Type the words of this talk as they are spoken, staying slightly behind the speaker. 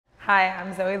Hi,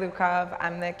 I'm Zoe Lukov.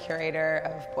 I'm the curator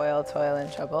of Boil, Toil, and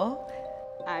Trouble.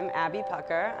 I'm Abby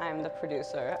Pucker. I'm the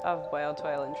producer of Boil,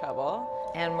 Toil, and Trouble.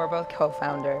 And we're both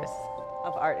co-founders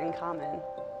of Art in Common.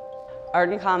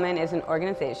 Art in Common is an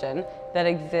organization that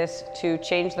exists to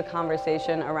change the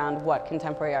conversation around what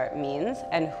contemporary art means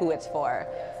and who it's for.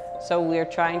 So we're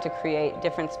trying to create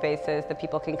different spaces that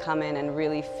people can come in and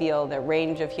really feel the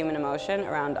range of human emotion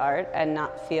around art and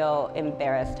not feel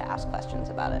embarrassed to ask questions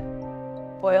about it.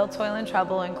 Boil, Toil, and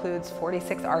Trouble includes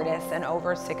 46 artists and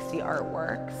over 60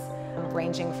 artworks,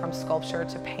 ranging from sculpture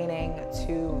to painting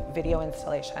to video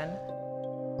installation.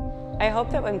 I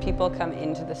hope that when people come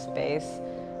into the space,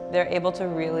 they're able to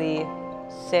really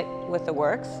sit with the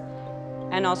works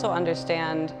and also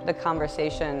understand the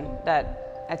conversation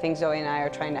that I think Zoe and I are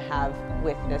trying to have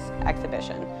with this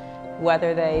exhibition.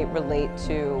 Whether they relate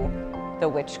to the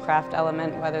witchcraft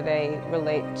element, whether they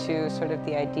relate to sort of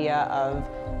the idea of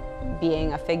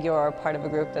being a figure or part of a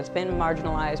group that's been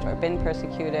marginalized or been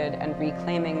persecuted and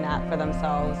reclaiming that for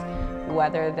themselves,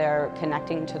 whether they're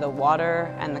connecting to the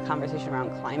water and the conversation around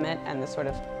climate and the sort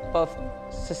of both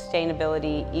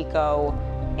sustainability, eco,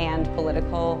 and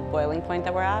political boiling point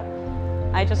that we're at.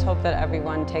 I just hope that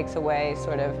everyone takes away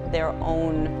sort of their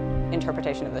own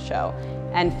interpretation of the show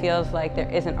and feels like there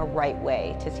isn't a right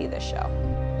way to see this show.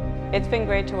 It's been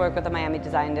great to work with the Miami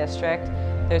Design District.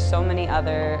 There's so many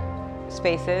other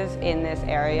spaces in this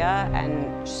area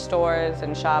and stores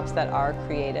and shops that are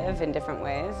creative in different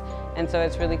ways. And so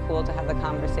it's really cool to have the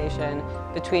conversation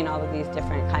between all of these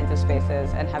different kinds of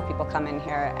spaces and have people come in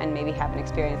here and maybe have an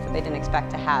experience that they didn't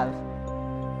expect to have.